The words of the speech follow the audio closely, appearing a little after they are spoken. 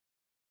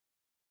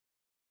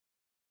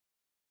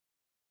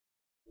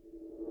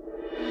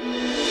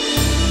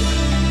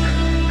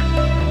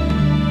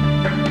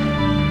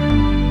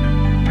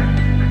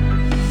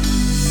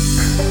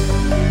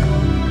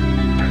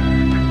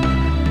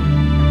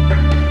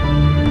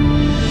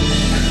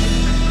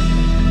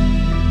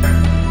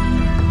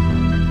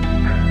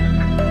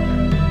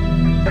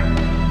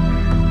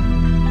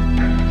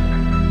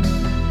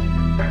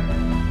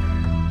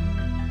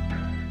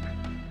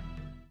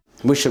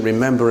We should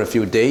remember a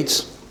few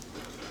dates.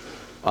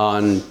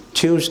 On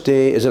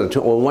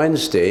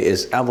Wednesday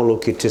is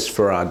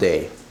Avalokitesvara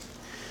Day.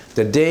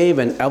 The day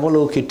when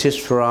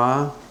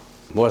Avalokitesvara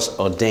was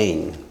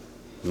ordained,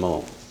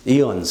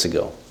 eons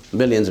ago,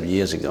 millions of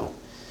years ago.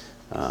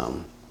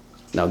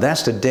 Now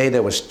that's the day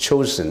that was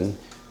chosen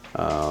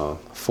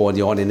for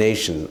the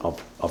ordination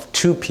of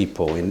two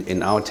people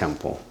in our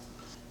temple,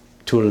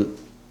 two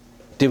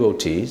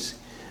devotees.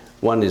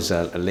 One is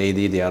a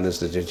lady, the other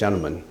is a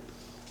gentleman.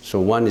 So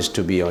one is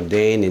to be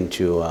ordained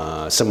into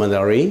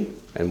Samaneri,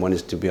 and one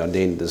is to be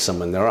ordained into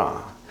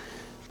Samanera.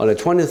 On the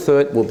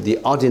 23rd will be the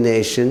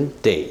ordination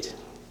date,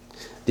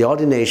 the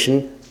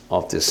ordination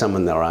of the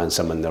Samanera and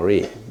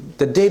Samaneri.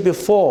 The day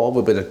before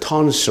will be the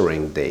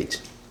tonsuring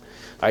date.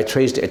 I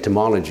traced the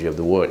etymology of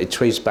the word. It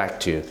traced back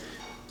to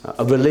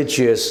a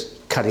religious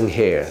cutting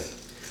hair.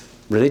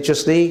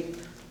 Religiously,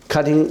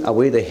 cutting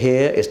away the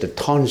hair is the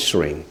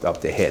tonsuring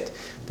of the head.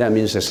 That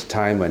means there's a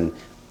time when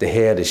the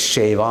hair is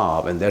shaved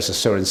off, and there's a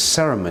certain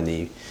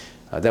ceremony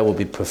that will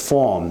be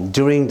performed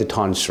during the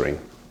tonsuring,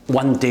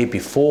 one day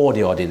before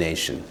the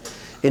ordination,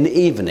 in the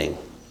evening.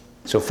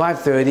 So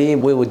 5:30,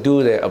 we will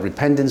do a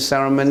repentance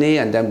ceremony,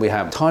 and then we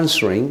have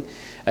tonsuring,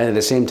 and at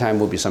the same time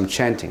will be some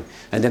chanting.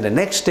 And then the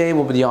next day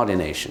will be the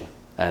ordination,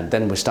 and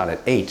then we start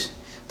at 8.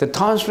 The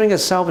tonsuring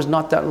itself is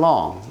not that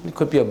long. It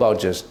could be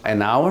about just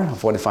an hour,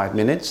 45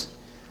 minutes,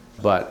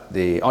 but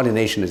the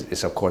ordination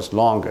is of course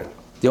longer.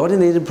 The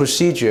ordination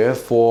procedure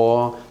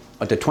for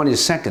the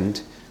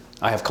 22nd,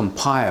 I have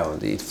compiled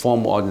the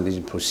formal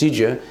ordination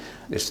procedure.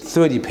 It's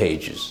 30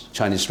 pages,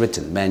 Chinese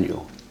written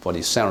manual for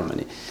the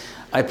ceremony.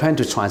 I plan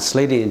to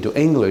translate it into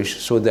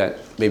English so that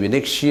maybe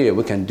next year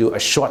we can do a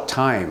short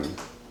time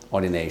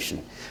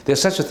ordination.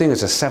 There's such a thing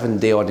as a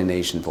 7-day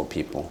ordination for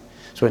people.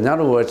 So in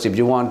other words, if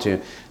you want to,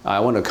 I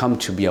want to come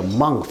to be a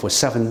monk for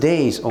 7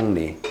 days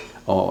only,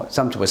 or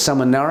some to a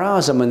Samanera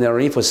or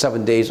Samaneri for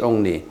 7 days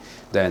only,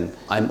 then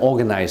I'm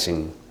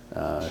organizing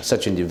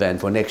such an event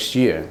for next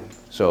year.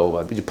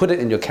 So you put it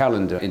in your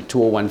calendar in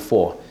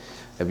 2014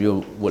 if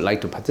you would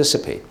like to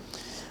participate.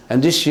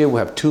 And this year we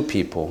have two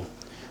people.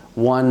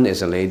 One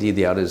is a lady,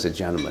 the other is a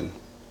gentleman.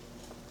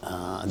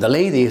 The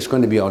lady is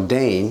going to be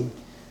ordained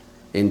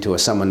into a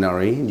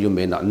seminary. You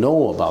may not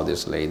know about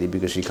this lady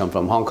because she comes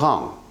from Hong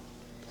Kong.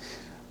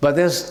 But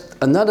there's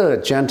another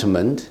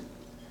gentleman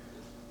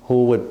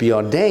who would be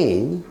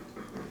ordained,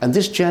 and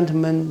this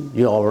gentleman,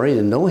 you already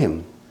know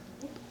him.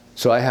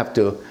 So I have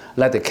to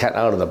let the cat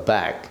out of the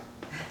bag.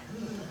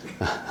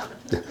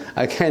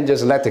 I can't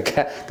just let the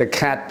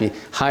cat be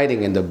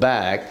hiding in the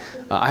bag.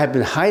 I have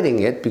been hiding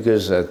it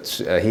because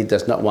he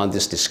does not want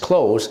this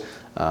disclosed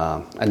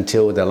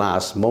until the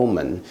last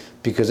moment,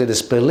 because it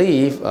is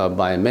believed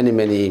by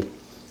many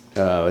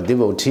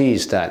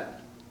devotees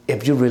that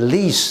if you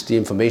release the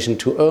information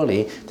too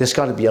early, there's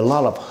got to be a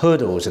lot of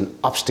hurdles and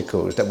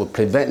obstacles that will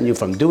prevent you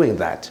from doing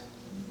that.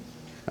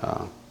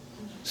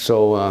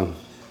 So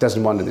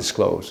doesn't want to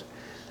disclose.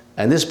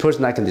 And this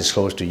person I can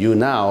disclose to you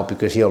now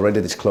because he already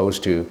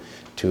disclosed to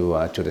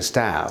the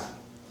staff.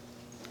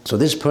 So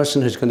this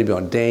person who's going to be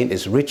ordained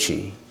is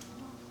Richie.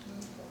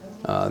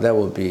 That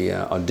will be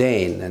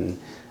ordained,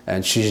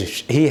 and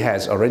he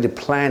has already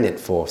planned it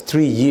for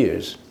 3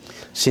 years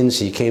since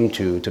he came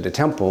to the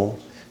temple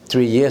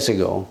 3 years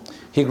ago.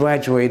 He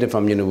graduated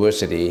from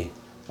university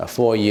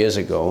 4 years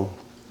ago,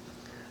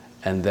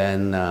 and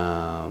then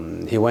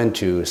he went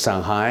to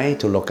Shanghai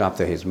to look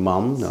after his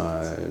mom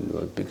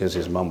because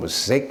his mom was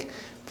sick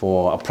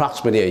for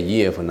approximately a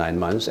year, for 9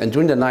 months. And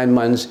during the 9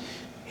 months,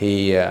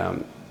 he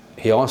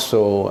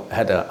also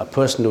had a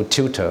personal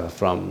tutor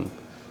from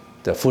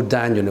the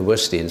Fudan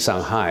University in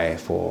Shanghai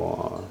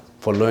for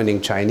learning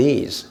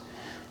Chinese.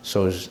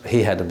 So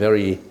he had a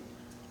very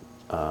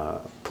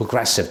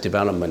progressive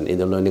development in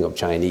the learning of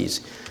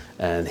Chinese.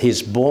 And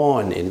he's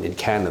born in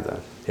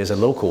Canada. He's a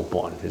local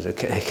born. He's a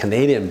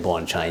Canadian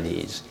born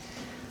Chinese.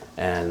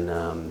 And,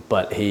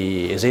 but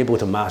he is able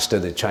to master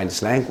the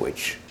Chinese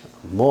language,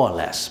 more or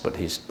less. But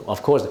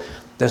of course,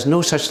 there's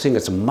no such thing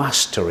as a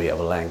mastery of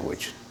a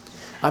language.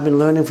 I've been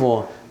learning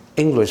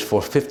English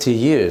for 50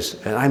 years,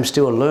 and I'm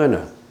still a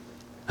learner.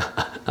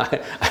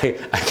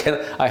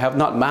 I have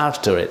not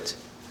mastered it.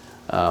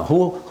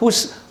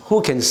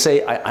 Who can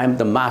say I'm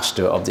the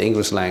master of the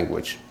English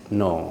language?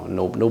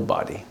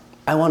 Nobody.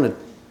 I want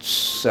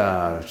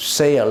to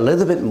say a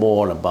little bit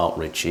more about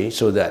Richie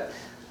so that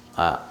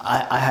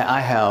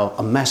I have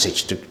a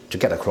message to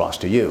get across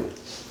to you.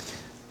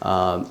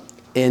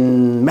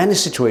 In many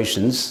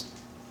situations,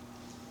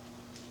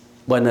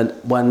 when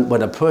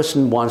a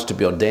person wants to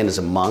be ordained as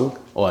a monk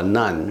or a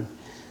nun,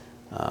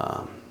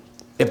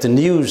 if the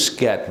news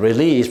get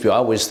released, we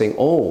always think,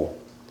 oh,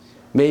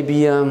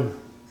 Maybe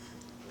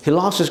he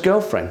lost his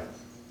girlfriend.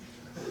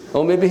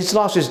 Or maybe he's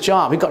lost his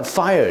job, he got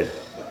fired.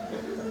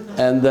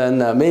 And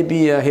then maybe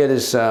he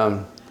has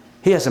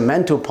a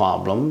mental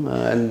problem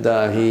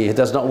and he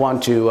does not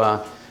want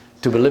to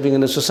be living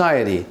in the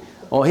society.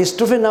 Or he's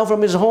driven out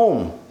from his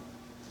home.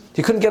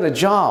 He couldn't get a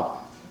job.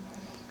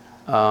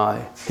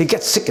 He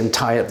gets sick and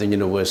tired of the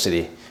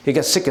university. He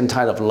gets sick and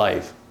tired of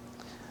life.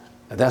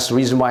 That's the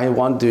reason why he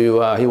want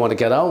to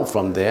get out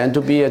from there and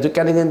to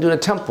getting into the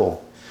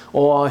temple.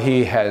 Or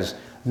he has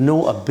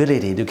no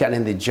ability to get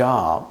in the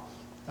job.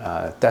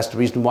 That's the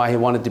reason why he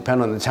want to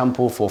depend on the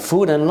temple for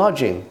food and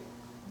lodging.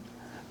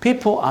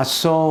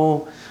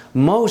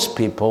 Most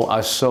people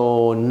are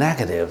so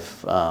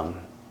negative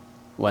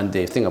when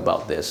they think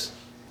about this.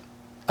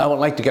 I would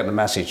like to get the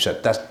message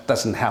that that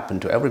doesn't happen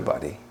to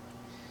everybody.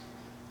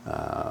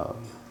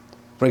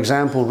 For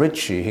example,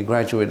 Richie, he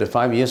graduated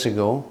 5 years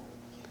ago,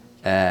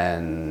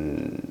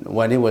 and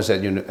when he was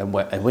at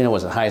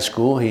high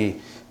school, he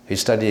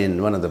studied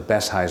in one of the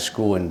best high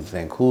schools in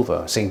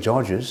Vancouver, St.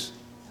 George's,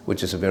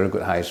 which is a very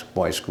good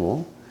boys'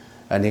 school,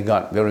 and he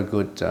got very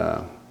good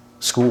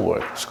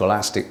schoolwork,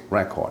 scholastic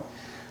record.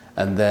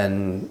 And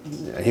then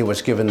he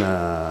was given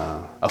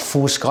a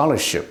full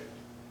scholarship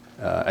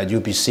at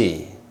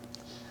UBC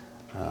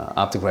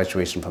after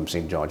graduation from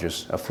St.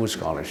 George's, a full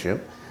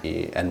scholarship.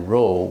 He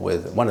enrolled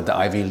with one of the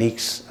Ivy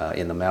Leagues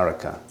in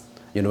America,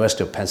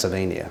 University of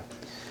Pennsylvania.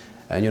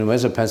 And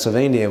University of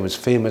Pennsylvania was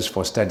famous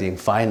for studying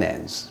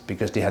finance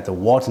because they had the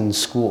Wharton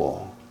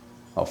School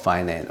of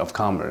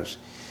Commerce.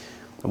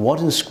 The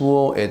Wharton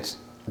School,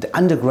 the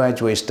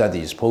undergraduate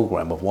studies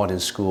program of Wharton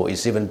School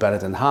is even better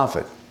than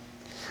Harvard.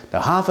 Now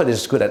Harvard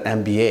is good at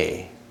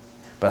MBA,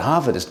 but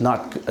Harvard is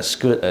not as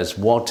good as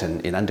Wharton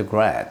in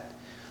undergrad.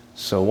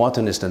 So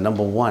Wharton is the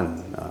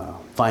 #1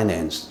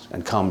 finance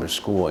and commerce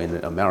school in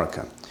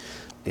America.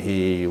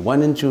 He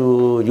went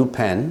into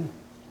UPenn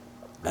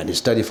and he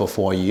studied for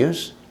 4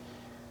 years,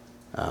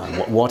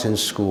 Wharton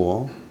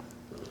School,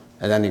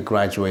 and then he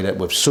graduated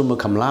with summa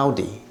cum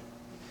laude.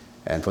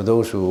 And for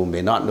those who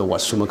may not know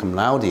what summa cum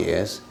laude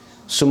is,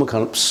 summa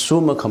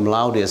cum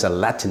laude is a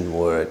Latin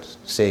word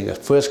saying a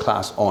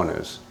first-class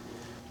honors.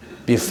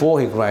 Before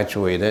he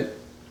graduated,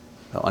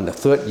 on the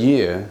 3rd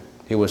year,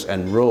 he was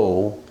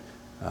enrolled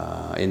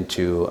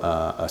into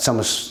a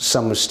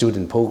summer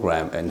student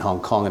program in Hong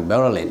Kong and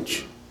Merrill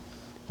Lynch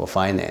for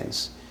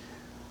finance.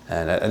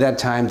 And at that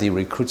time, they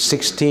recruit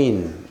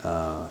 16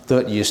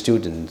 third-year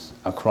students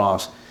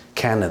across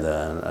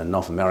Canada and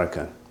North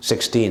America,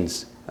 16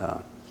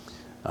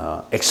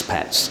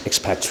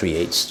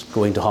 expatriates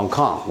going to Hong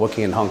Kong,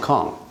 working in Hong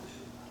Kong.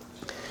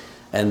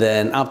 And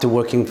then after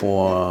working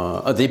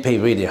they pay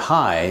really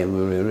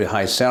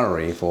high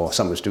salary for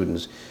summer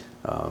students,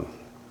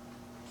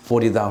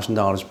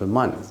 $40,000 per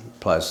month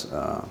plus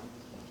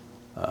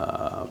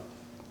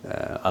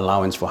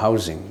allowance for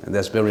housing. And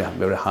that's very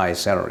high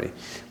salary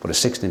for the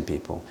 16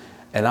 people.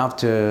 And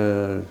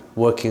after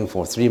working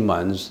for 3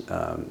 months,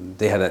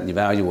 they had an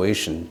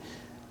evaluation,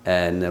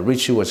 and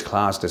Richie was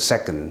classed the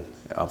second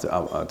of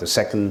the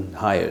second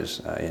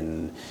highest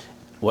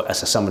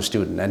as a summer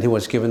student, and he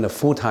was given a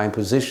full-time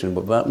position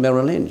with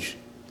Merrill Lynch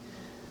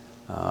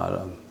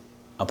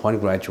upon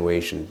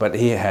graduation. But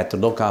he had to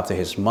look after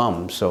his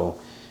mom, so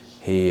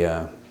he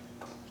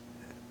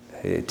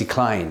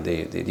declined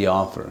the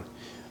offer.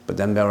 But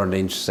then Merrill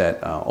Lynch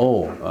said,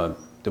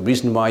 the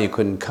reason why you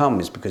couldn't come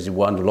is because you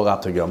want to look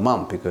after your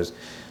mom, because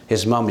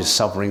his mom is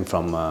suffering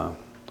from a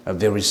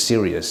very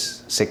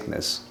serious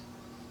sickness.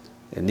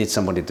 It needs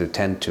somebody to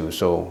tend to.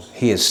 So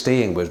he is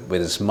staying with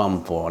his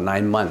mom for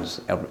 9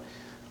 months,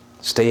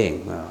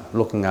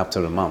 looking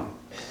after the mom.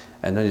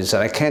 And then he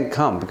said, I can't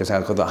come because I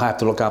have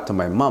to look after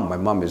my mom. My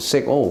mom is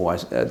sick.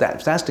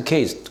 That's the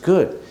case.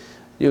 Good.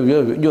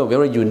 You're a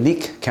very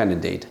unique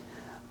candidate.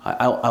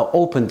 I'll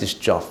open this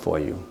job for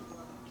you.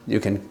 You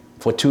can,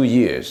 for 2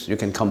 years, you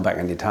can come back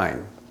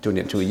anytime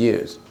during the 2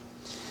 years.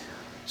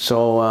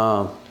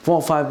 So 4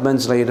 or 5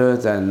 months later,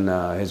 then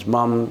his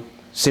mom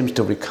seems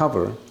to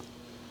recover.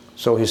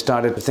 So he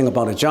started to think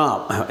about a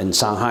job in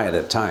Shanghai at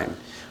that time.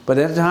 But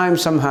at the time,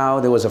 somehow,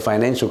 there was a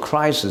financial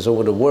crisis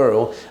over the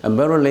world, and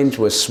Merrill Lynch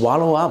was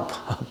swallowed up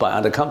by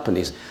other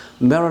companies.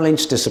 Merrill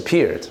Lynch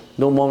disappeared.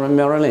 No more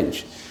Merrill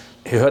Lynch.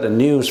 He heard the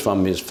news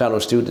from his fellow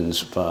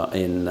students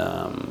in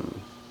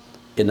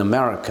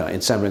America,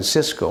 in San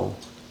Francisco.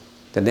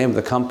 The name of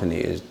the company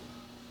is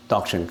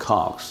Dodge &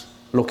 Cox,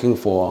 looking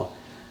for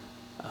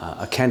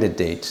a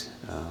candidate,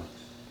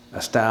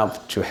 a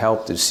staff to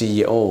help the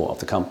CEO of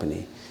the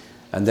company.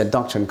 And then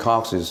Dodge &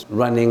 Cox is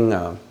running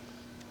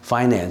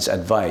finance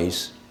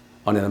advice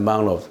on an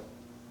amount of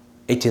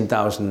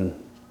 $18,000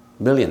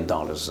 million,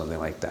 something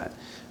like that,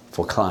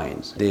 for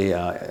clients. They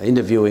are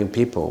interviewing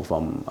people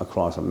from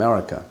across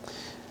America.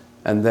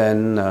 And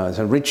then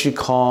so Richie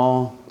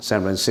called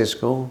San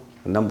Francisco,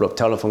 a number of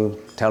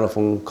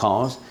telephone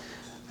calls,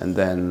 and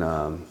then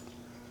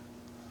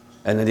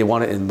they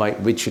want to invite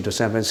Richie to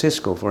San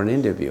Francisco for an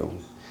interview.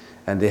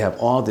 And they have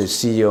all the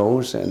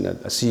CEOs and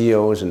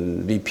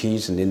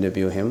VPs and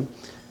interview him.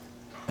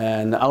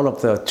 And out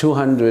of the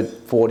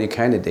 240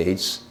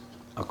 candidates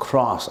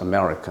across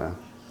America,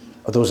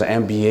 those are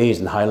MBAs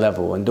and high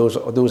level, and those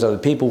are the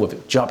people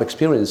with job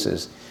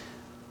experiences.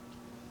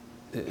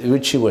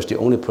 Richie was the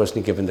only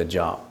person given the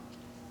job.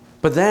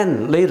 But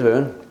then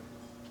later,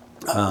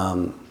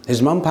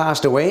 his mom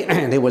passed away,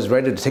 and he was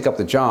ready to take up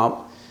the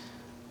job.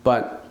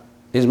 But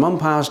his mom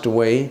passed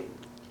away,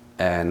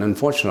 and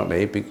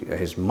unfortunately,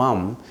 his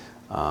mom,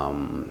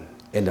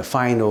 in the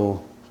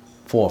final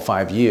 4 or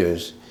 5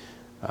 years,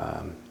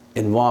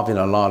 involved in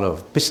a lot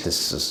of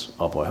businesses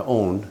of her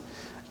own,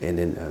 and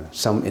in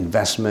some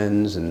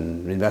investments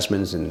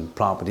in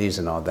properties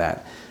and all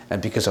that.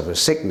 And because of her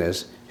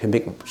sickness,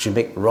 she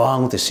made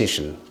wrong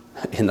decision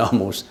in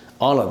almost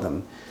all of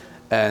them.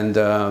 And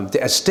the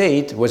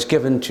estate was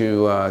given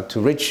to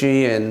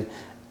Richie, and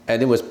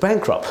it was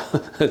bankrupt.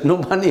 No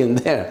money in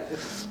there.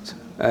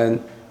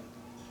 And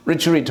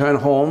Richie returned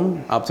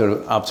home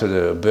after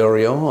the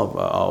burial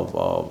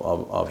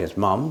of his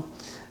mom,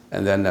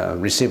 and then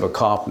received a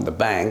call from the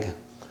bank.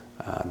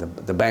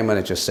 The bank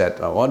manager said,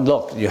 "Oh,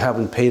 look, you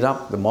haven't paid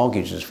up the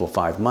mortgages for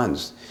 5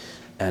 months,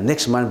 and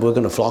next month we're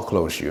going to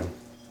foreclose you.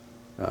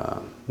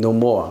 No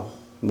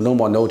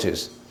more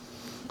notice."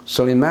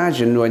 So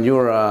imagine when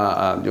you're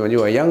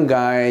a young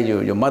guy,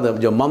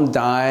 your mom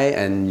died,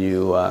 and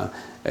you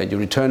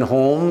return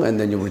home, and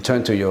then you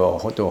return to your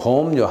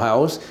home, your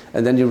house,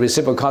 and then you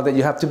receive a call that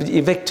you have to be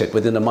evicted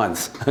within a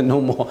month.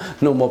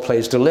 No more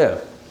place to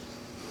live.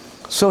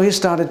 So he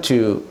started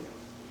to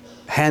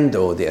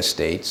handle the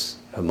estates,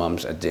 her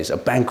mom's estates, a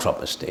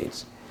bankrupt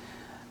estates.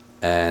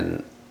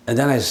 And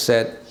then I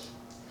said,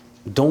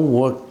 don't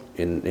work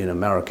in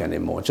America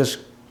anymore. Just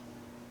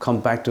come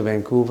back to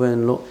Vancouver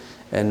and look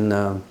and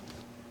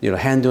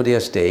handle the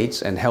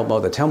estates and help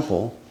out the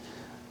temple.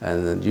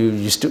 And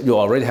you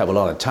already have a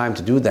lot of time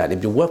to do that.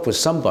 If you work with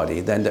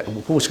somebody, then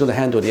who's going to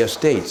handle the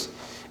estates?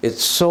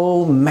 It's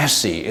so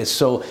messy. It's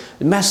so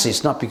messy.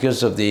 It's not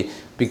because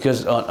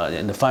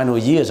in the final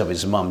years of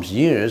his mom's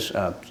years,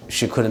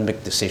 she couldn't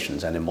make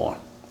decisions anymore.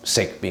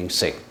 Being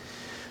sick.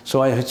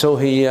 So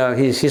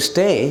he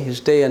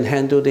stay and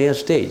handle the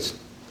estates.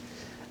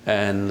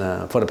 And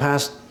for the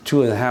past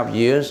 2.5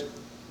 years,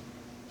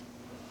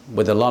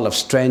 with a lot of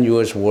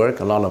strenuous work,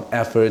 a lot of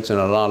efforts, and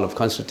a lot of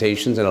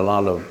consultations, and a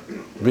lot of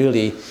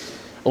really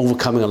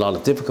overcoming a lot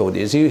of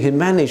difficulties, he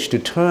managed to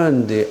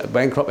turn the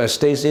bankrupt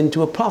estates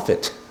into a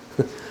profit.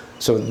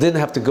 So didn't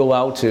have to go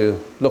out to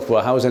look for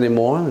a house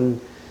anymore,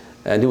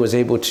 and he was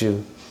able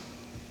to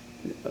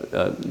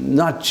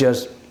not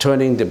just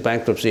turning the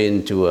bankruptcy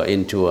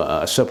into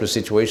a surplus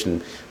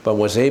situation, but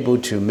was able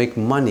to make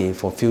money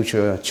for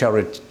future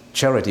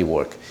charity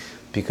work,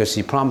 because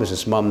he promised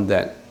his mom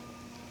that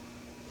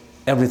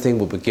everything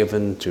will be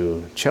given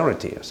to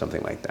charity or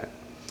something like that.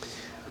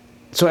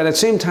 So at the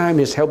same time,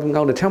 he's helping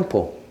out the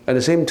temple. At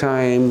the same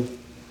time,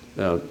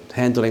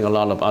 handling a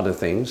lot of other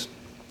things.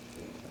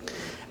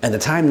 And the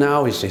time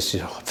now he's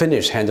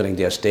finished handling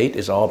the estate.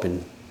 It's all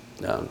been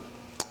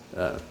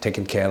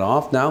taken care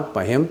of now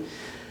by him.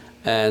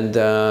 And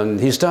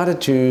he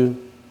started to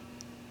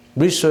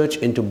research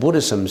into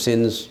Buddhism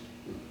since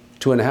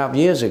 2.5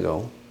 years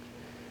ago.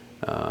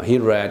 He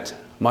read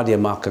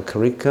Madhyamaka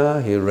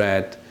Karika, he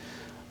read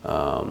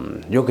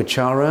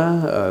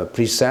Yogacara,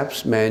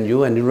 Precepts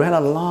Manual, and he read a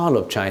lot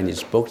of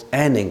Chinese books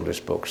and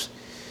English books.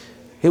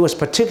 He was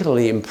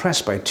particularly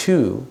impressed by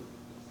 2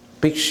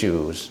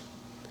 bhikshus.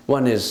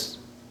 One is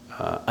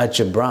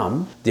Ajahn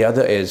Brahm, the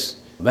other is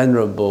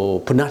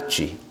Venerable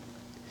Punachi.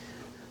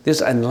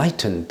 These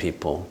enlightened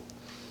people.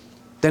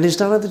 Then he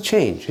started to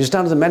change. He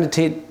started to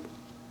meditate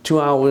 2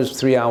 hours,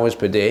 3 hours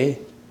per day,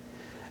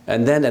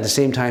 and then at the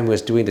same time he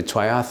was doing the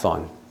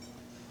triathlon.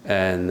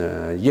 And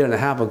a year and a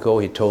half ago,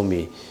 he told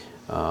me,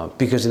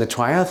 because in the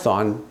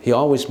triathlon, he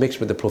always mixed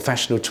with the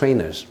professional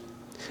trainers.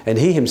 And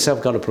he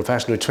himself got a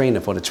professional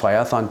trainer for the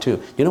triathlon too.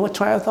 You know what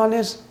triathlon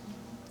is?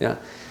 Yeah.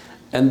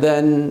 And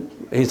then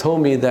he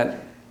told me that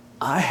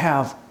I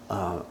have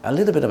a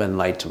little bit of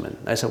enlightenment.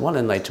 I said, what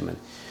enlightenment?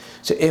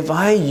 So if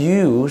I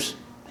use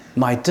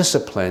my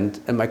discipline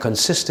and my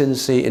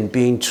consistency in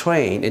being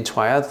trained in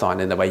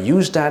triathlon, and if I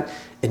use that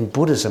in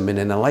Buddhism and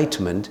in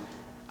enlightenment,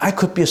 I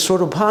could be a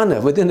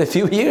Sotapanna within a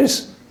few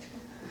years.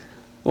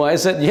 Well, I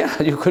said, yeah,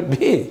 you could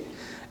be,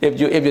 if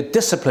you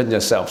discipline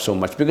yourself so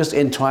much. Because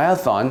in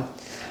triathlon,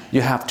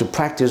 you have to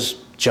practice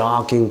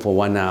jogging for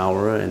 1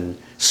 hour, and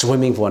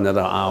swimming for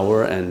another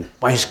hour, and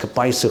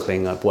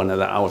bicycling for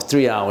another hour,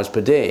 3 hours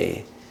per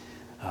day.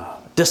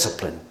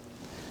 Discipline,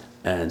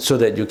 and so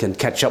that you can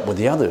catch up with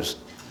the others.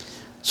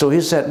 So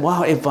he said,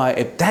 wow, if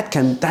that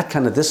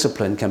kind of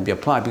discipline can be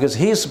applied, because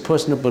he's a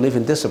person who believes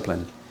in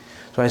discipline.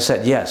 So I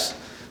said, yes.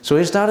 So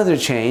he started to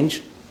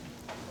change,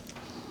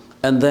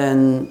 and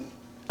then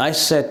I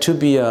said, to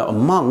be a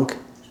monk,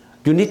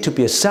 you need to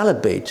be a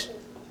celibate.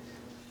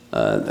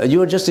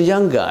 You're just a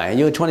young guy,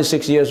 you're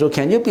 26 years old,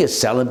 can you be a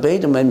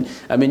celibate?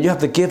 I mean, you have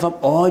to give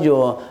up all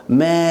your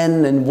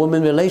man and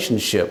woman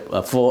relationship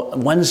for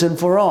once and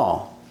for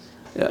all.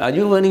 Are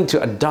you willing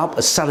to adopt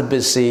a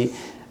celibacy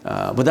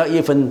without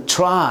even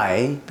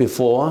try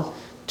before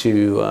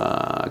to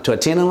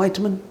attain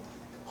enlightenment?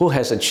 Who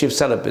has achieved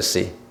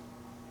celibacy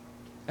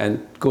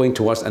and going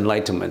towards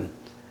enlightenment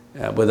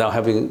without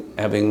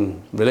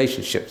having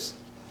relationships?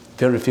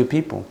 Very few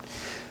people.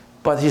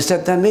 But he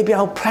said, then maybe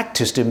I'll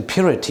practice the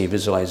impurity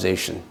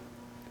visualization.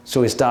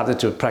 So he started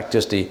to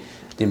practice the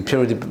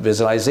impurity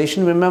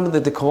visualization. Remember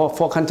the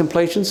four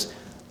contemplations?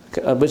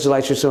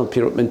 Visualization of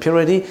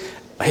impurity.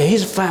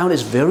 He's found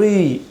it's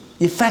very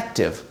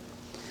effective.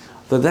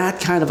 So that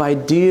kind of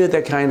idea,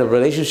 that kind of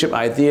relationship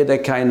idea,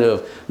 that kind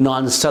of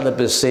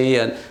non-celibacy,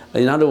 and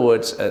in other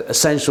words,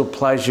 essential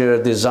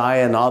pleasure,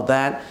 desire, and all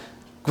that,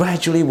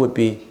 gradually would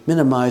be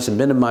minimized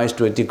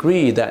to a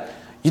degree that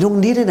you don't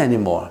need it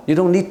anymore. You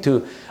don't need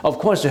to, of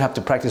course you have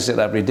to practice it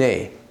every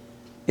day.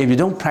 If you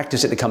don't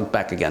practice it, it comes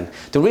back again.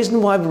 The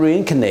reason why we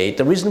reincarnate,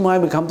 the reason why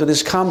we come to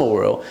this karma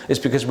world is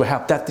because we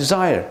have that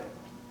desire.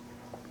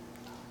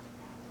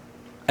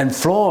 And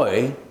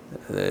Freud,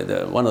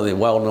 one of the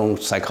well-known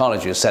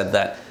psychologists, said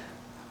that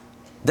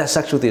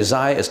sexual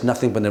desire is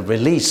nothing but a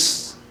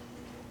release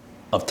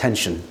of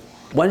tension.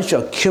 Once you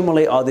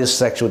accumulate all this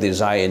sexual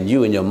desire in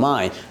you, in your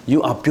mind,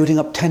 you are building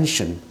up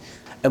tension.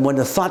 And when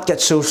the thought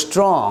gets so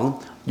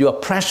strong, you are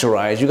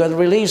pressurized, you got to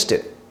release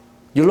it.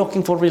 You're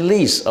looking for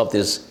release of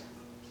this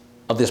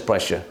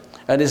pressure.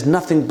 And it's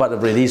nothing but a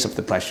release of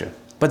the pressure.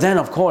 But then,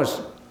 of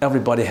course,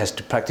 everybody has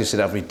to practice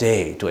it every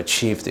day to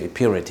achieve the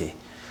purity.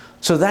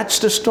 So that's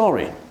the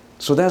story.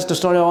 So that's the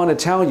story I want to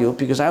tell you,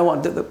 because I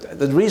want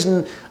the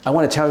reason I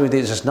want to tell you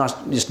this is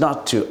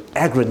not to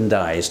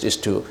aggrandize,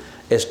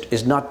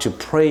 is not to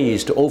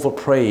praise, to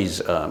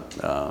overpraise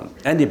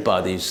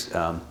anybody's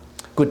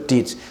good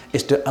deeds.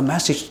 It's a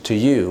message to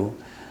you.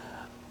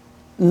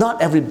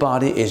 Not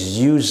everybody is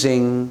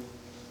using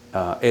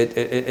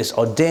it's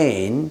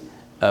ordained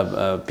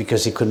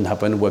because he couldn't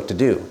have any work to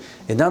do.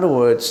 In other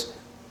words,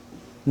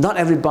 not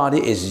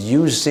everybody is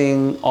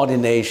using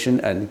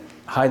ordination and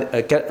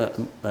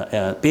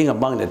being a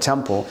monk in the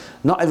temple.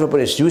 Not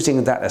everybody is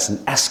using that as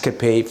an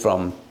escapade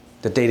from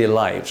the daily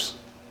lives,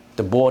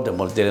 the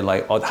boredom of daily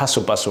life, or the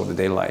hustle bustle of the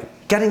daily life.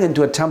 Getting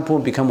into a temple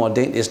and become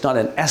ordained is not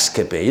an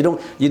escapade.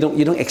 You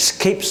don't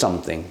escape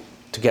something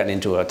to get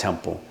into a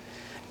temple.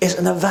 It's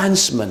an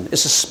advancement.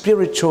 It's a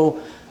spiritual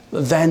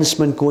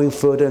advancement going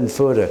further and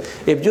further.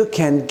 If you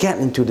can get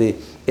into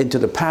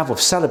the path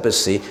of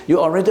celibacy, you're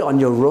already on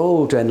your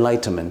road to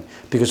enlightenment.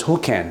 Because who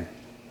can?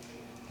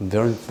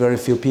 Very, very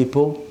few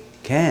people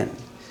can.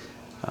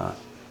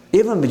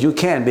 Even if you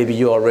can, maybe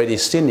you're already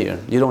senior.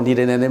 You don't need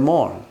it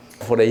anymore.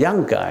 For the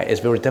young guy, it's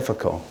very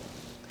difficult.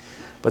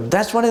 But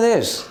that's what it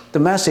is. The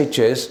message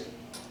is,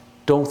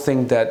 don't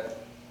think that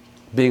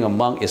being a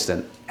monk is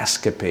an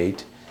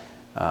escapade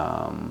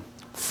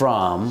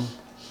from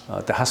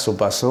the hustle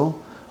bustle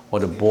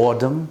or the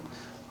boredom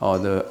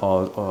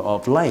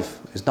of life.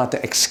 It's not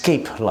to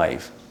escape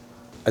life.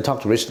 I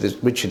talked to Richard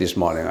this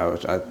morning.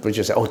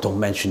 Richard said, "Oh, don't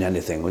mention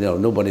anything.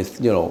 Nobody.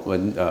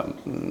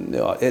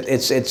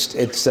 It's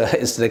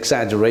an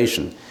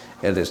exaggeration."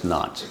 It is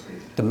not.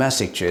 The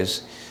message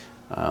is,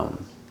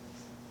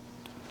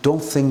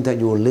 don't think that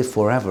you will live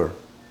forever.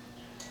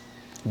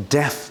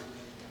 Death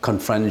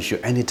confronts you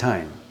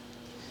anytime.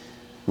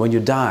 When you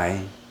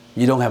die,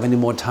 you don't have any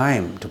more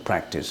time to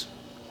practice.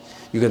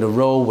 You're going to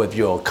roll with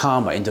your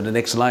karma into the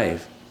next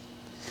life.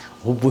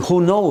 Who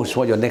knows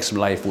what your next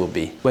life will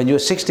be? When you're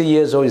 60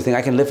 years old, you think,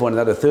 I can live for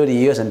another 30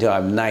 years until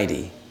I'm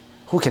 90.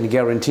 Who can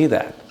guarantee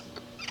that?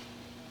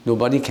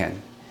 Nobody can.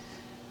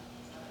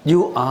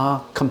 You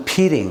are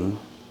competing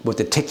with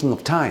the ticking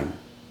of time.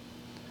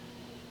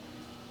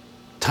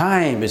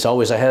 Time is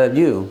always ahead of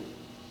you.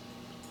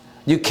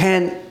 You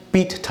can't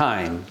beat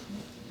time.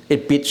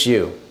 It beats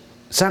you.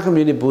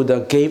 Sakyamuni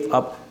Buddha gave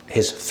up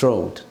his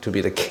throne to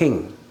be the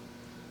king,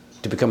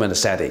 to become an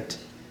ascetic.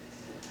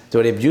 So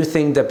if you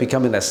think that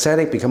becoming an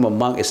ascetic, become a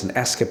monk is an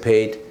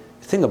escapade,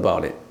 think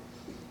about it.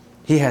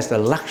 He has the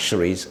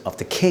luxuries of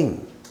the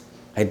king.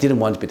 He didn't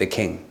want to be the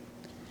king.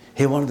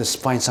 He wanted to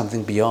find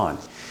something beyond.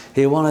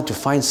 He wanted to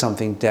find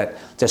something that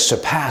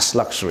surpassed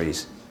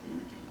luxuries,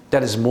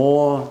 that is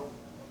more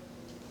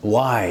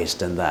wise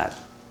than that.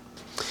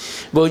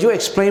 Will you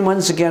explain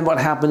once again what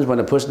happens when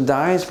a person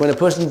dies? When a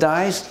person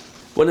dies,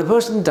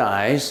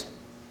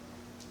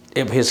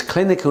 if he's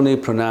clinically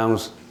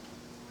pronounced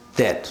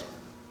dead,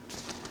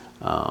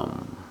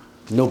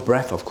 no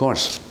breath, of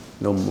course,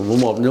 no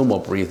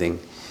more breathing,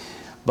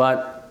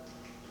 but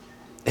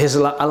his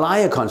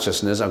alaya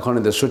consciousness,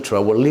 according to the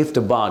sutra, will leave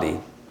the body.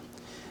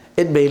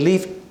 It may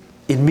leave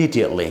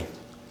immediately.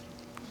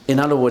 In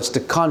other words, the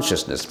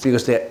consciousness,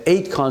 because there are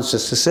 8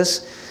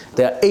 consciousnesses,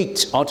 there are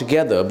 8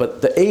 altogether,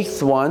 but the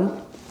 8th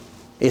one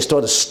is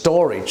called the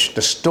storage,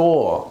 the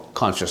store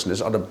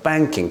consciousness, or the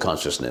banking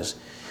consciousness.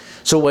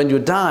 So when you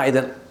die,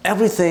 then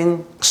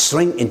everything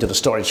shrinks into the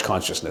storage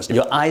consciousness.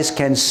 Your eyes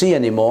can't see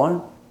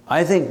anymore.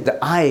 I think the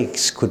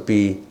eyes could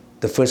be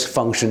the first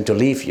function to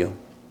leave you.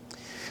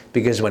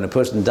 Because when a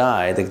person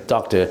dies, the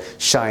doctor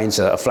shines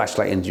a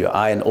flashlight into your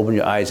eye and opens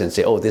your eyes and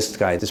say, oh, this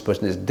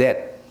person is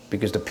dead.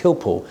 because the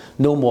pupil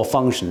no more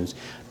functions.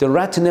 The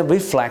retina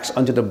reflects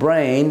onto the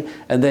brain,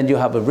 and then you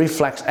have a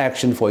reflex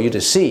action for you to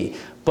see.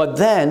 But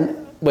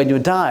then, when you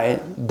die,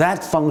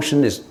 that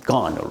function is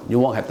gone. You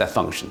won't have that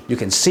function. You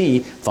can see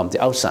from the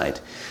outside.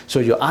 So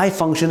your eye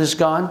function is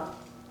gone.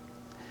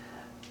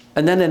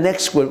 And then the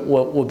next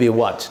will be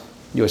what?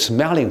 Your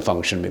smelling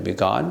function will be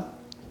gone.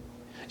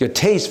 Your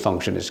taste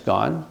function is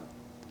gone.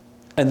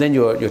 And then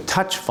your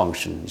touch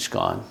function is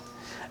gone.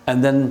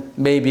 And then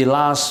maybe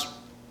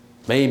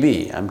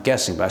I'm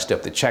guessing, but I still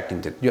have to check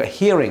into it, your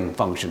hearing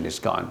function is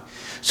gone.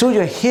 So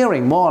your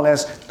hearing more or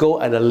less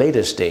go at a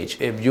later stage.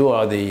 If you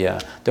are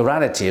the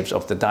relatives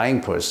of the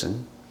dying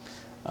person,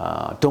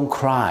 don't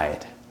cry.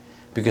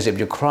 Because if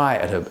you cry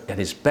at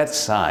his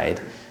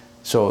bedside,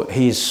 so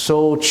he's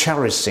so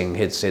cherishing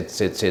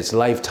his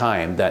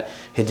lifetime that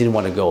he didn't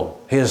want to go.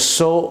 He is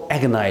so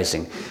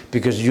agonizing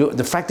because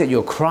the fact that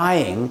you're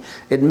crying,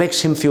 it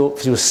makes him feel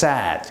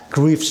sad,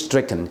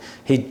 grief-stricken.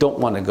 He don't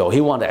want to go. He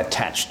want to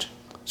attached.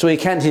 So he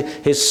can't.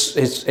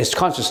 His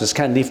consciousness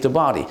can't leave the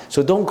body.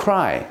 So don't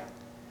cry.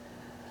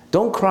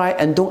 Don't cry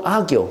and don't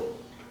argue.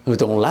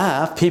 Don't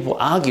laugh. People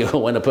argue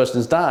when a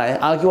person's died.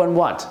 Argue on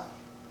what?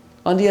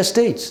 On the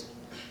estates.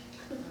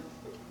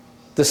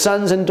 The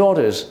sons and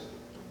daughters.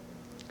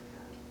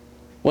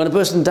 When a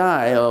person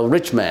dies, or a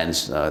rich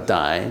man's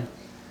die,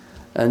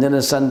 and then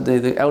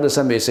the elder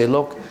son may say,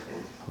 look,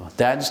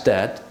 dad's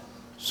dead,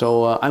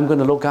 so I'm going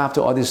to look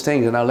after all these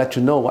things and I'll let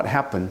you know what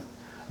happened.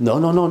 No,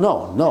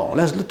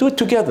 let's do it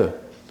together.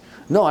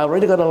 No, I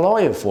already got a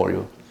lawyer for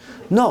you.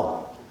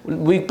 No,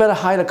 we better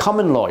hire a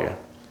common lawyer.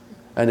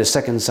 And the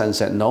second son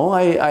said, no,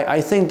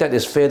 I think that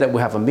it's fair that we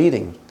have a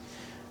meeting.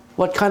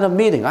 What kind of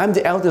meeting? I'm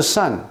the eldest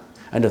son.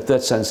 And the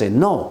third son said,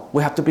 no,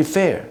 we have to be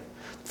fair.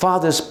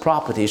 Father's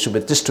property should be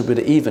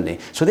distributed evenly.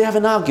 So they have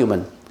an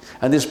argument.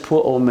 And this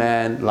poor old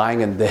man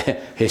lying in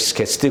there, he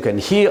still can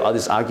hear all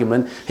this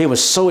argument. He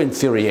was so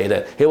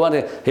infuriated. He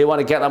wanted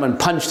to get up and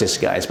punch these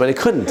guys, but he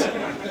couldn't.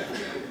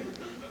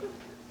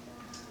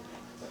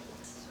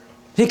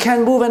 He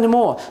can't move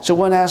anymore. So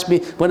one asked me,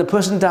 when a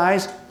person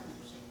dies,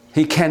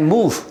 he can't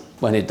move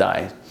when he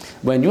dies.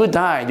 When you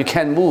die, you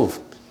can't move.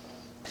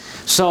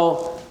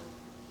 So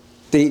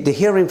the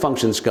hearing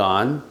function's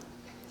gone.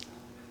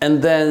 And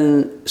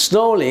then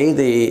slowly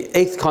the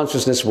eighth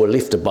consciousness will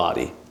leave the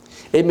body.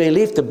 It may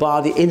leave the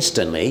body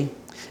instantly.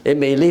 It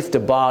may leave the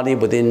body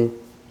within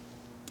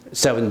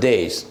 7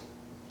 days.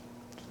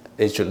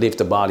 It should leave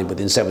the body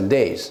within 7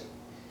 days.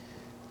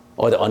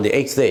 Or on the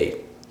 8th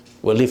day,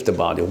 will leave the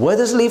body. Where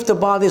does it leave the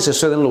body? Is at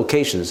certain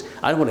locations.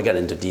 I don't want to get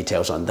into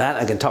details on that.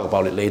 I can talk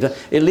about it later.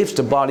 It leaves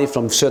the body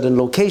from certain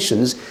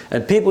locations.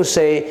 And people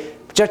say,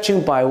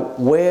 judging by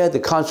where the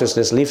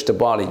consciousness leaves the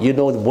body, you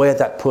know where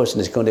that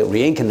person is going to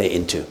reincarnate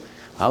into.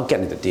 I'll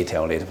get into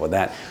detail later for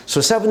that. So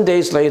 7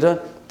 days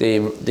later,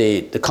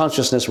 the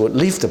consciousness would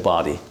leave the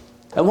body.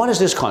 And what is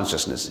this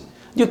consciousness?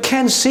 You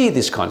can't see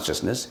this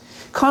consciousness.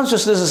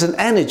 Consciousness is an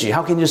energy.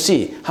 How can you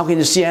see? How can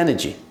you see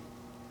energy?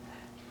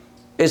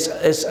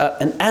 It's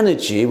an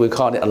energy, we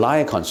call it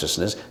alaya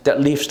consciousness, that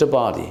leaves the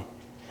body.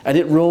 And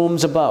it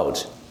roams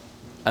about.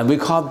 And we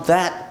call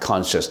that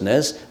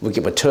consciousness, we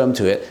give a term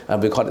to it,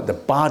 and we call it the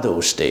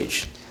bardo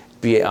stage.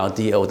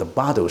 B-A-R-D-O, the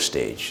bardo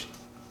stage.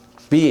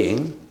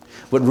 Being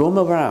would roam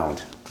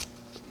around.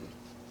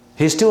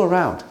 He's still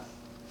around.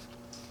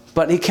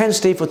 But he can't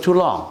stay for too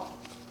long.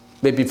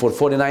 Maybe for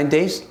 49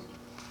 days.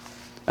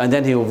 And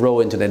then he will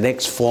roll into the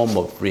next form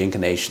of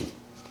reincarnation.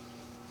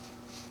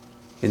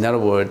 In other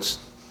words,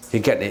 he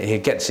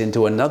gets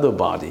into another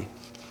body.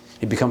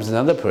 He becomes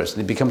another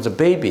person. He becomes a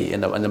baby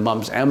in the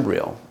mom's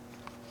embryo.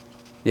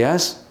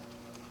 Yes?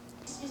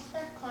 Is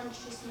that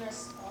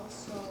consciousness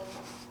also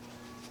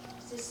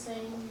the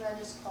same that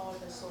is called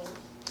the soul?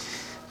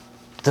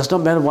 It does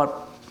not matter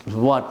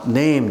what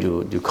name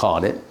you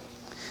call it.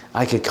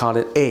 I could call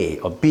it A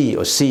or B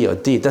or C or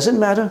D. It doesn't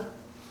matter.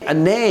 A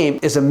name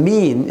is a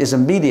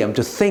medium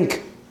to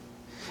think.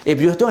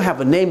 If you don't have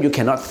a name, you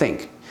cannot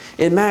think.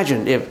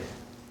 Imagine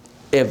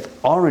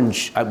if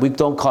orange, we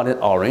don't call it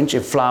orange.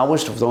 If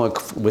flowers,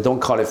 we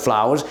don't call it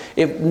flowers.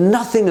 If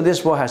nothing in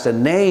this world has a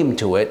name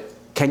to it,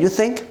 can you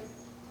think?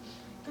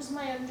 Because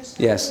my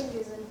understanding Yes.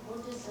 is in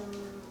Buddhism,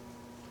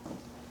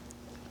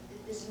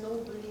 there's no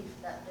belief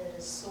that there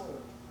is soul.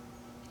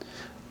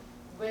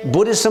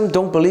 Buddhism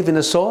don't believe in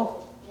the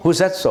soul? Yeah. Who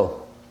said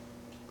so?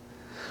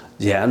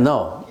 Yeah,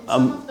 no.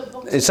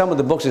 In some of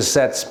the books it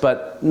says,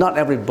 but not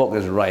every book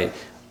is right.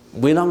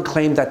 We don't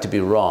claim that to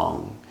be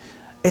wrong.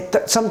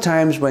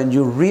 Sometimes when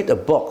you read a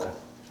book,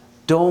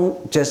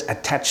 don't just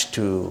attach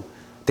to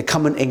the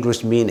common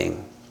English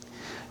meaning.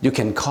 You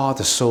can call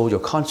the soul your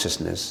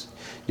consciousness.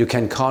 You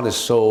can call the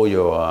soul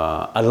your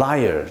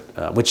alaya,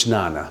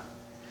 vijnana.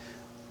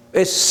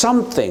 It's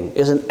something,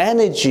 it's an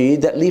energy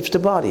that leaves the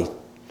body.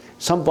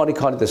 Somebody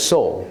call it the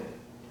soul.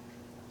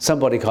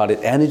 Somebody call it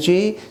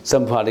energy.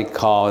 Somebody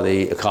call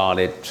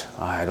it,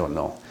 I don't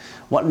know.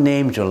 What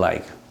name do you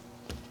like?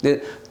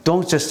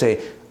 Don't just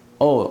say,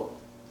 oh,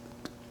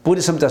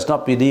 Buddhism does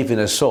not believe in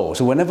a soul.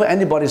 So whenever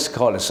anybody's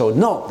called a soul,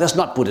 no, that's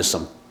not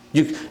Buddhism.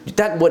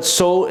 That word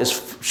soul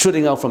is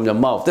shooting out from your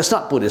mouth. That's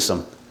not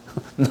Buddhism.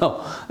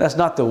 No, that's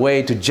not the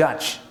way to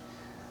judge.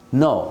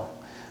 No,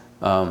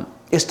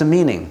 it's the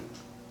meaning.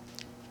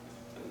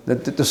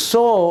 The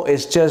soul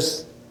is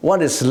just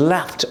what is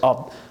left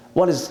of,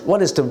 what is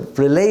the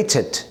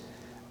related,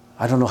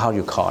 I don't know how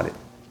you call it.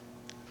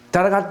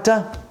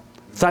 Taragata,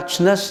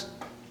 suchness,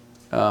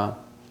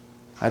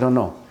 I don't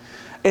know.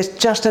 It's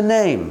just a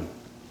name.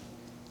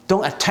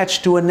 Don't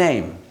attach to a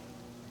name.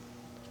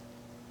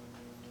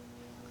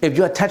 If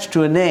you attach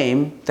to a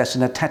name, that's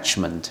an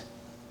attachment.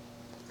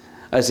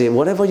 I say,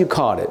 whatever you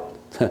call it,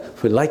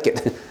 we like it,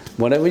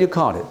 whatever you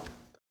call it.